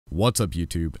What's up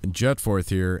YouTube, Jetforth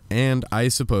here, and I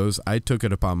suppose I took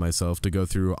it upon myself to go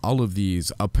through all of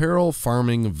these apparel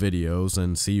farming videos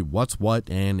and see what's what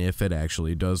and if it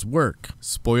actually does work.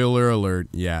 Spoiler alert,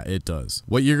 yeah it does.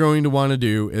 What you're going to want to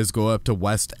do is go up to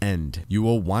West End. You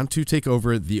will want to take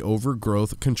over the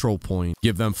overgrowth control point,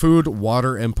 give them food,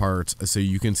 water, and parts so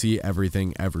you can see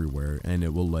everything everywhere and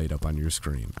it will light up on your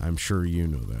screen. I'm sure you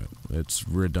know that. It's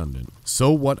redundant. So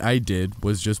what I did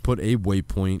was just put a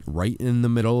waypoint right in the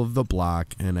middle of the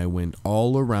block, and I went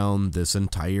all around this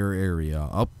entire area,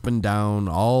 up and down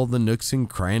all the nooks and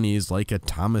crannies like a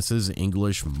Thomas's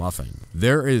English muffin.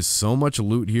 There is so much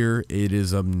loot here, it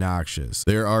is obnoxious.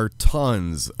 There are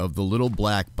tons of the little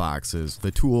black boxes,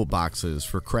 the tool boxes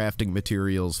for crafting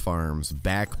materials farms,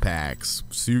 backpacks,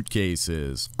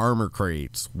 suitcases, armor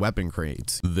crates, weapon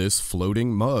crates, this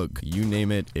floating mug, you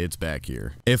name it, it's back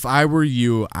here. If I were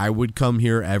you, I would come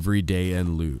here every day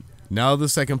and loot. Now the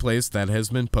second place that has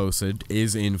been posted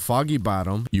is in Foggy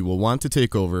Bottom. You will want to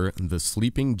take over the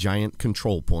Sleeping Giant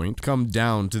control point, come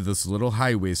down to this little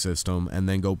highway system, and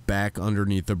then go back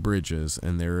underneath the bridges,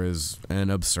 and there is an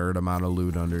absurd amount of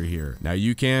loot under here. Now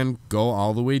you can go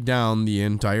all the way down the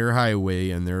entire highway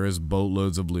and there is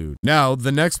boatloads of loot. Now the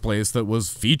next place that was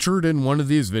featured in one of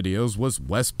these videos was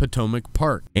West Potomac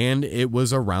Park, and it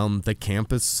was around the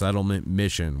campus settlement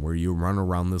mission where you run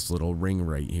around this little ring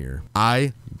right here.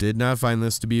 I did not find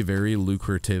this to be very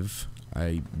lucrative.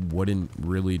 I wouldn't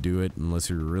really do it unless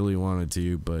you really wanted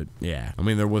to, but yeah. I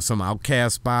mean, there was some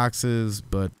outcast boxes,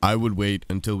 but I would wait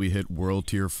until we hit World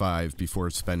Tier 5 before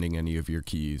spending any of your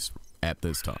keys at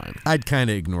this time. I'd kind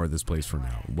of ignore this place for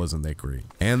now. It wasn't that great.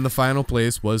 And the final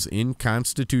place was in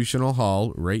Constitutional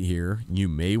Hall right here. You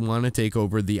may want to take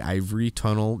over the Ivory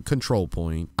Tunnel control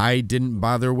point. I didn't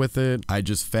bother with it. I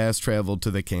just fast traveled to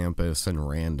the campus and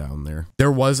ran down there.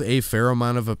 There was a fair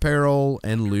amount of apparel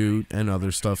and loot and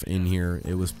other stuff in here.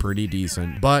 It was pretty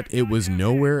decent, but it was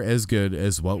nowhere as good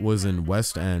as what was in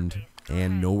West End,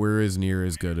 and nowhere as near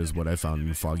as good as what I found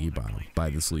in Foggy Bottom by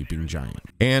the Sleeping Giant.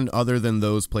 And other than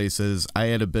those places, I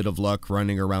had a bit of luck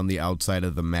running around the outside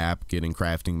of the map, getting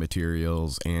crafting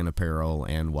materials and apparel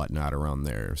and whatnot around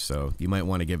there, so you might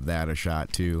want to give that a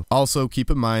shot too. Also, keep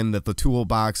in mind that the tool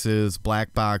boxes,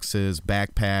 black boxes,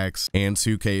 backpacks, and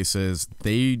suitcases,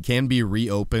 they can be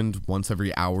reopened once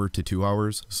every hour to 2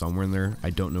 hours, somewhere in there,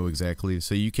 I don't know exactly,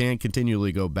 so you can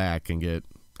continually go back and get,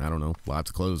 I don't know,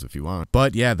 lots of clothes if you want.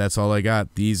 But yeah, that's all I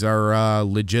got. These are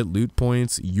legit loot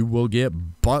points. You will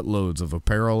get buttloads of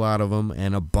apparel out of them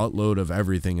and a buttload of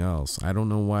everything else. I don't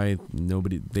know why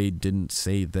they didn't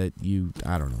say that you,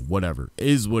 I don't know, whatever.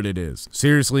 Is what it is.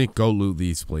 Seriously, go loot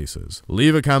these places.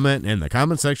 Leave a comment in the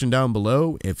comment section down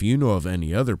below if you know of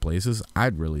any other places.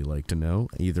 I'd really like to know.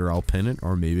 Either I'll pin it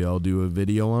or maybe I'll do a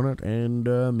video on it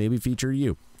and maybe feature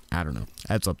you. I don't know.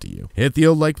 That's up to you. Hit the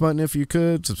old like button if you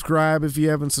could. Subscribe if you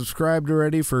haven't subscribed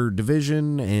already for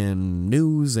Division and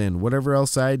news and whatever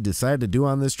else I decide to do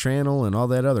on this channel and all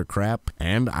that other crap.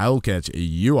 And I'll catch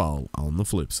you all on the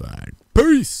flip side.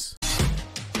 Peace!